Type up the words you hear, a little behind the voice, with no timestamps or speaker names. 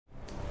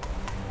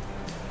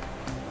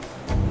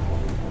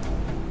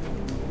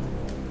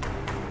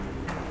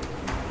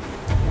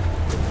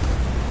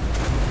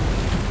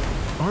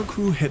our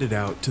crew headed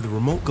out to the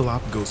remote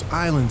Galápagos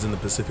Islands in the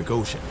Pacific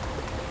Ocean.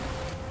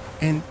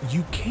 And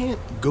you can't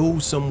go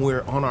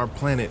somewhere on our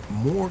planet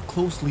more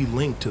closely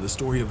linked to the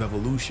story of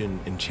evolution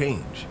and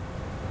change.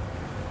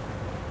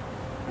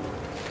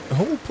 The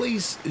whole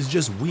place is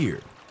just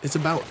weird. It's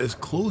about as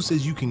close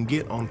as you can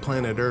get on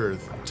planet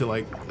Earth to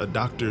like a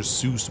Dr.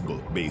 Seuss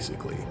book,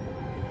 basically.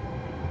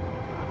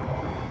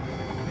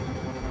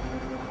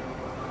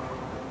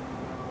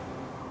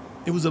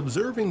 It was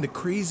observing the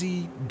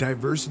crazy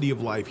diversity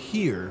of life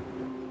here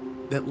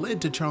that led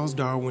to Charles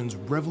Darwin's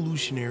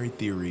revolutionary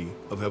theory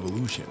of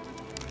evolution.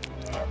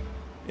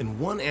 And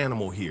one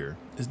animal here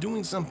is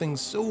doing something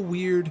so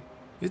weird,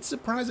 it's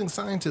surprising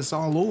scientists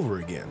all over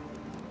again.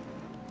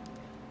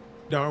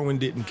 Darwin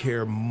didn't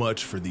care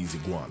much for these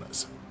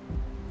iguanas.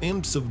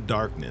 Imps of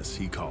darkness,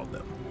 he called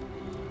them.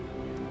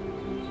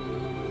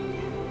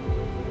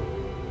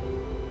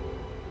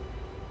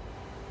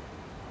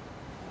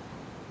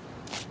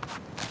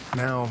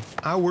 Now,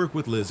 I work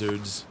with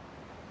lizards,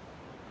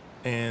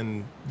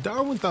 and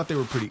Darwin thought they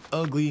were pretty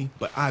ugly,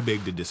 but I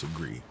beg to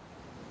disagree.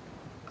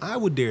 I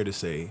would dare to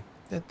say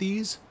that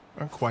these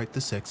are quite the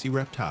sexy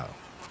reptile.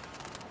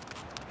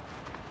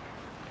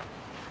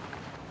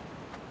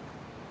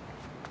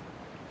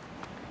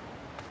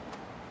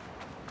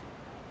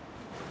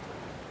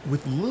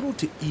 With little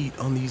to eat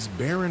on these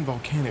barren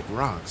volcanic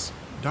rocks,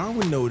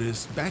 Darwin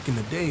noticed back in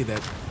the day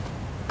that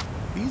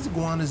these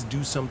iguanas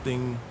do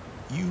something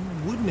you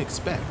wouldn't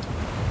expect.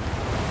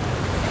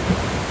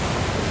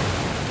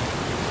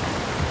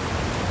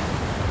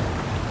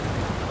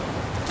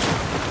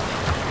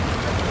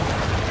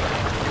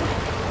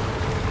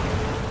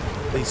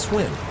 They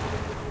swim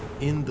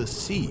in the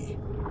sea.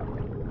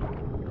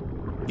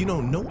 You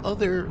know, no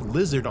other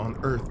lizard on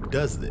Earth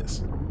does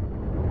this.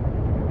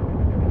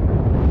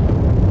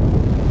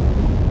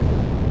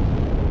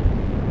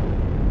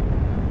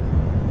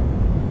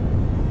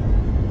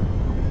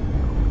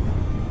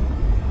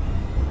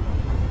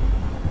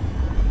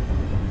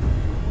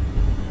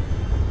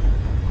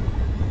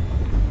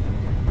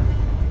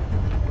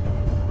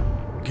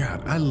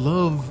 God, I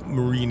love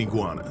marine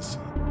iguanas.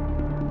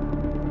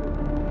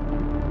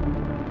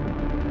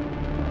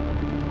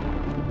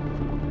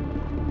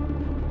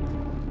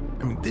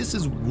 I mean, this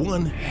is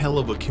one hell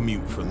of a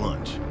commute for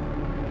lunch.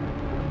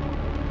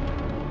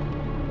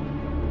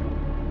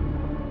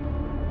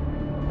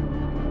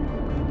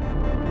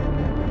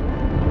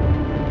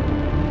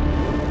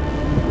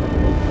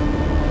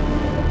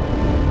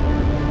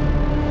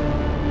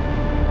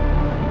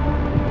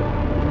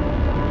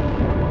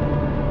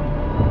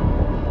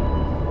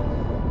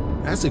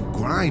 That's a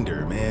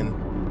grinder, man.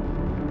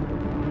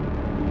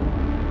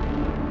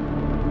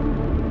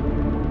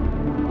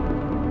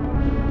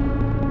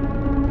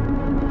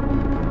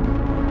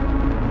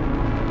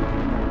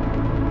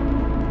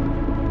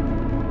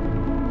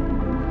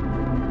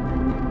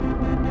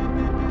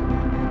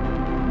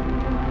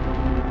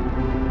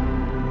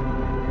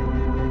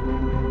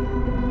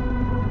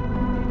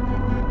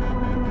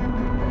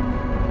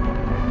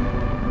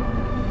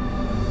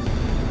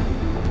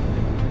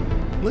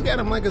 Look at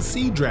him like a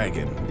sea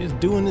dragon, just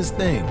doing his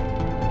thing.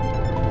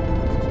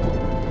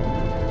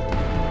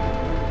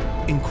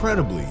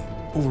 Incredibly,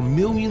 over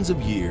millions of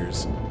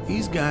years,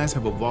 these guys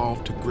have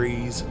evolved to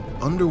graze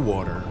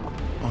underwater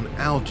on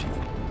algae.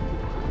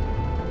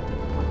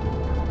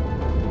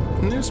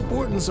 And they're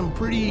sporting some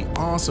pretty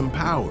awesome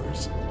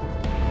powers.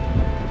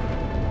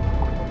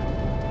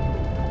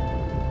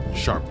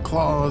 Sharp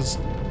claws,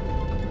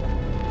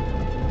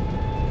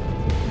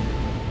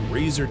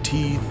 razor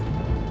teeth,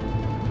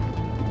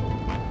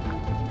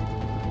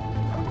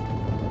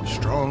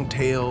 strong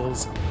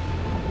tails,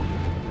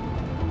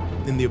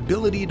 and the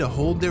ability to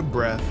hold their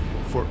breath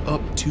for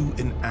up to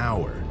an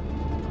hour.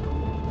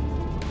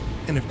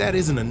 And if that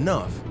isn't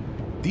enough,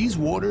 these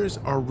waters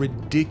are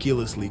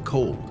ridiculously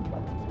cold.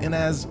 And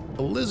as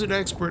a lizard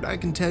expert, I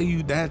can tell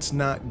you that's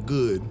not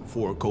good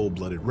for a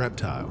cold-blooded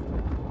reptile.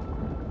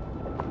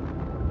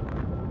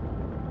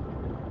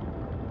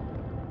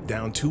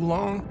 Down too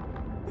long,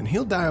 and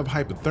he'll die of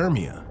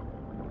hypothermia.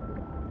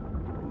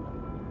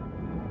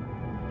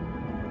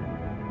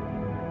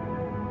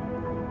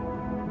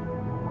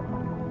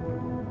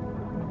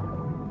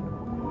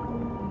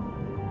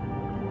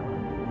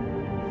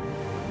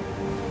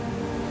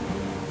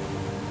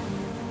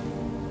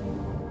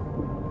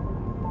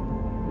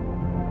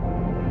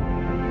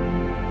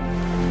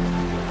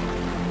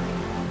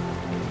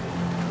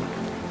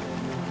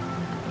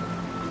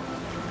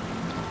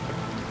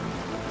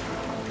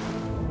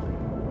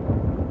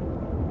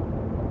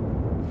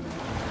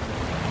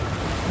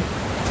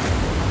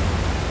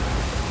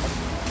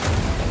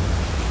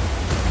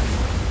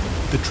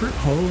 The trip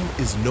home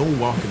is no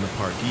walk in the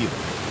park either.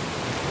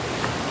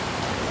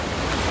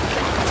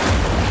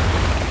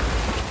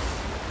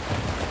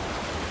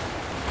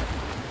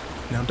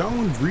 Now,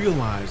 Darwin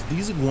realized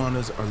these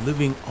iguanas are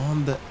living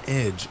on the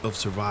edge of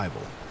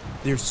survival.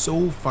 They're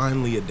so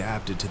finely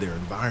adapted to their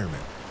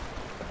environment.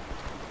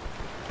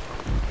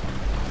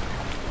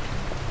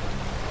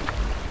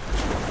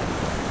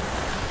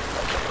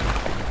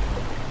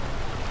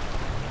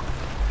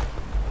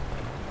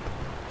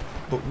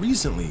 But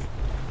recently,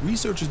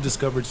 researchers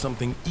discovered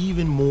something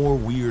even more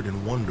weird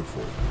and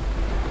wonderful.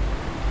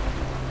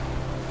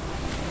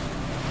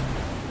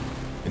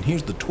 And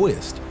here's the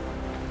twist.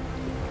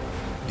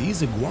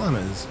 These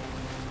iguanas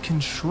can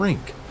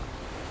shrink.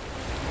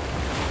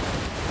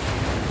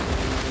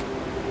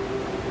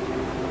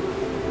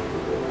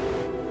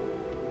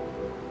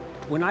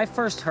 When I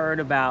first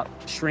heard about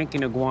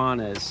shrinking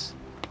iguanas,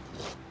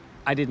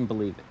 I didn't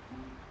believe it.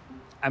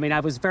 I mean,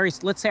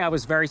 let's say I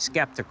was very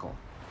skeptical.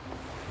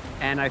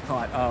 And I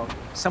thought, oh,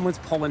 someone's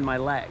pulling my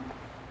leg.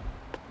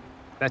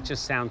 That's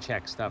just sound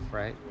check stuff,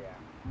 right? Yeah.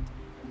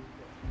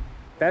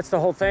 That's the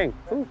whole thing.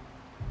 Ooh.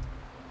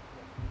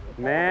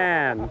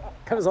 Man,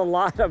 there was a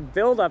lot of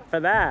buildup for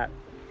that.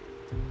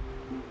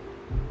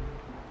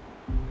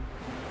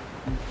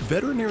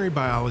 Veterinary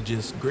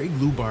biologist Greg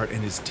Lewbart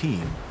and his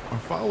team are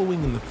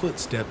following in the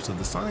footsteps of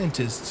the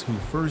scientists who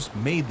first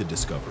made the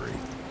discovery.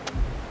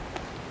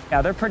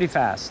 Yeah, they're pretty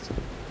fast.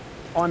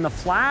 On the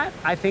flat,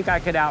 I think I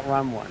could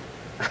outrun one.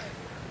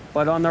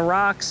 But on the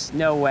rocks,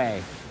 no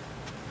way.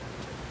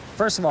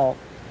 First of all,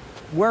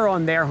 we're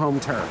on their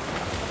home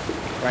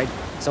turf, right?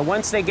 So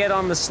once they get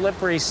on the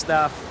slippery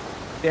stuff,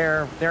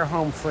 they're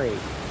home free.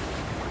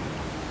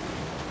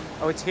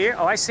 Oh, it's here?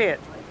 Oh, I see it.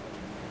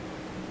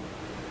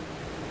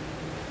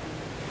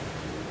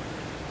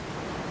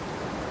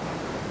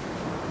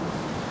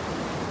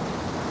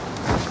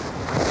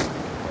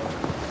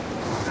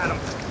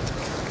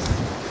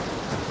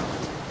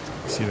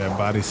 See that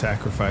body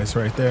sacrifice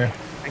right there?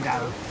 I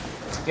got him.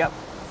 Yep.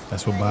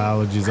 That's what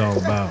biology is all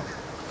about.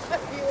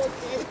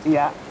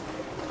 Yeah.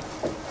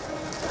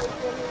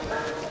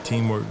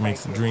 Teamwork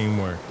makes the dream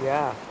work.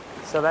 Yeah.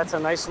 So that's a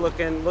nice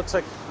looking, looks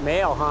like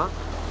male, huh?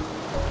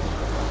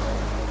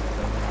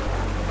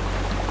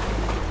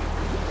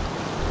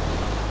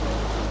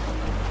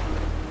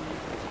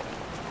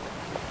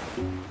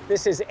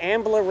 This is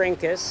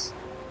Amblyrhynchus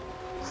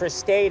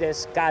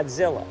cristatus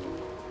Godzilla.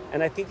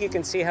 And I think you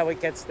can see how it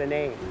gets the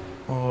name.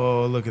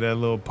 Oh, look at that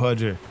little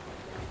pudger.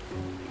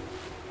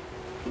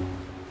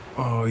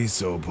 Oh, he's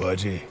so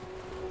pudgy.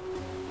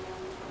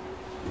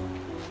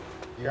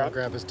 You gotta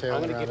grab his tail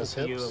around his hips.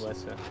 I'm gonna give it to you,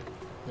 Alyssa.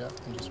 Yeah,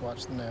 and just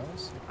watch the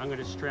nails. I'm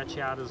gonna stretch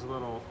out his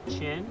little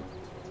chin.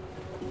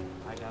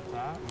 I got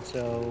that.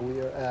 So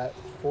we are at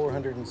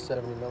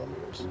 470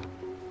 millimeters.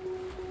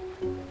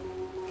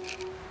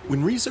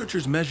 When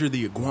researchers measure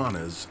the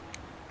iguanas,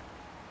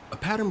 a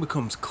pattern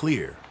becomes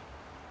clear.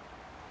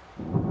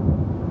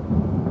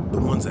 The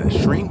ones that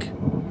shrink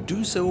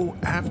do so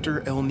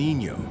after El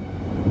Niño.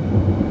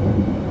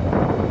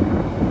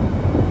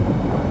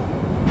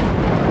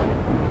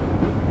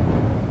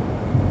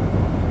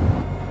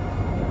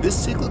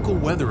 This cyclical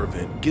weather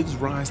event gives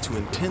rise to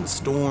intense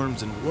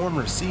storms and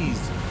warmer seas.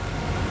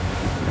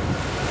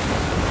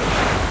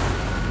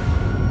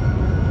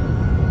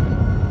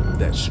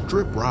 That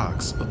strip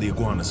rocks of the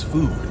iguana's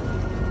food.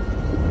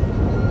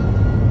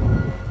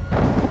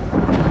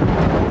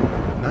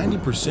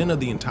 90% of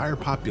the entire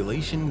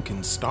population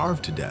can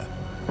starve to death.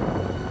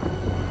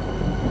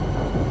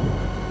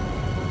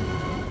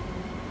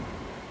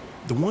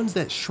 The ones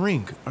that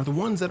shrink are the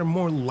ones that are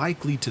more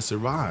likely to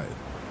survive.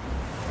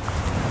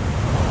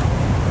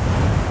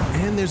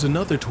 And there's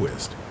another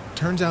twist.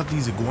 Turns out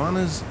these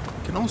iguanas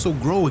can also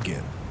grow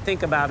again.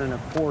 Think about an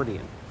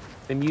accordion,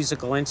 the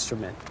musical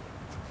instrument.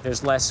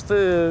 There's less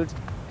food,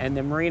 and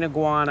the marine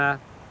iguana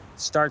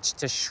starts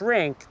to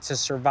shrink to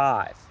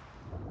survive.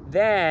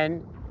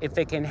 Then, if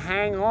it can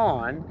hang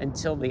on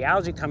until the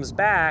algae comes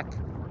back,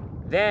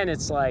 then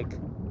it's like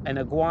an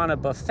iguana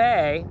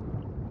buffet,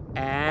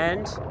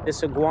 and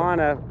this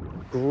iguana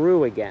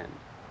grew again.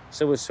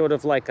 So it was sort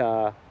of like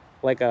a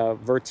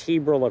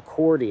vertebral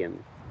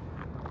accordion.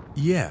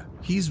 Yeah,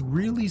 he's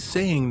really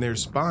saying their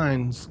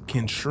spines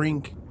can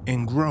shrink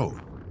and grow.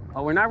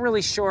 But we're not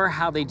really sure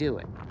how they do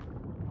it.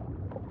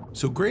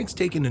 So Greg's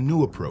taking a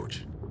new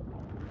approach.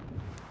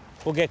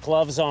 We'll get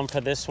gloves on for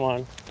this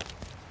one.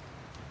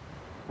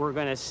 We're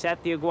gonna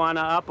set the iguana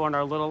up on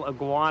our little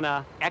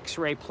iguana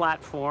X-ray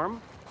platform.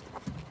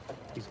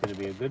 He's gonna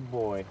be a good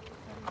boy.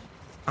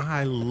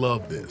 I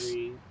love this.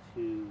 3,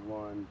 2,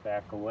 1,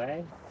 back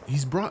away.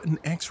 He's brought an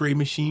X-ray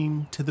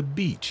machine to the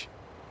beach.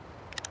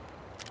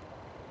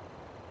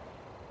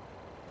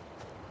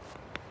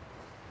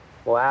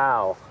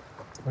 Wow.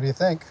 What do you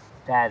think?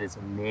 That is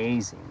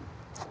amazing.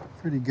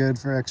 Pretty good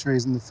for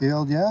x-rays in the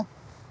field, yeah?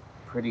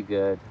 Pretty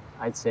good.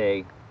 I'd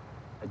say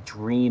a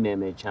dream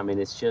image. I mean,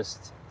 it's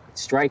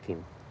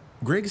striking.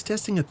 Greg's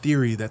testing a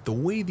theory that the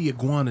way the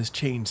iguanas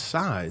change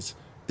size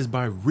is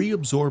by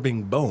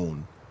reabsorbing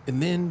bone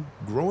and then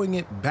growing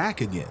it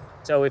back again.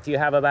 So if you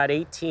have about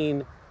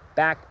 18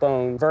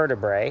 backbone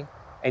vertebrae,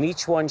 and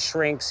each one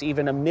shrinks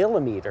even a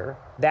millimeter,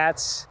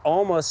 that's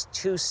almost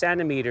 2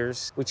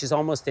 centimeters, which is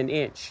almost an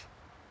inch.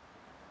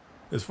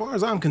 As far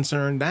as I'm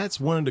concerned, that's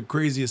one of the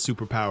craziest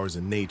superpowers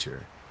in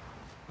nature.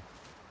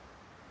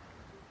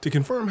 To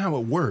confirm how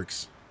it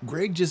works,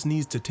 Greg just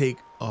needs to take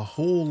a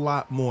whole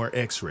lot more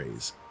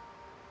x-rays.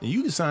 And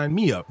you can sign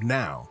me up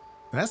now.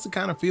 That's the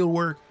kind of field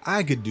work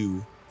I could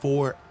do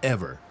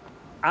forever.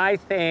 I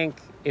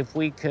think if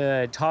we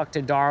could talk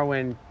to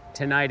Darwin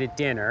tonight at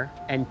dinner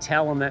and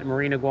tell him that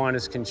marine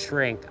iguanas can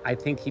shrink, I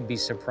think he'd be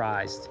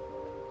surprised.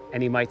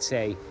 And he might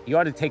say, you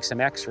ought to take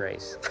some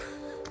x-rays.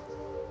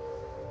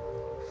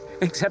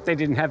 Except they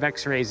didn't have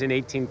x-rays in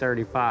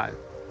 1835.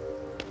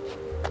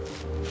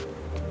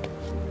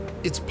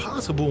 It's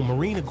possible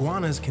marine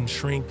iguanas can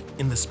shrink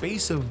in the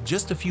space of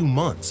just a few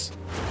months.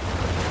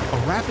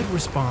 A rapid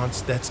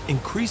response that's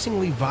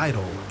increasingly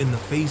vital in the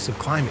face of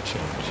climate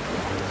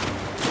change.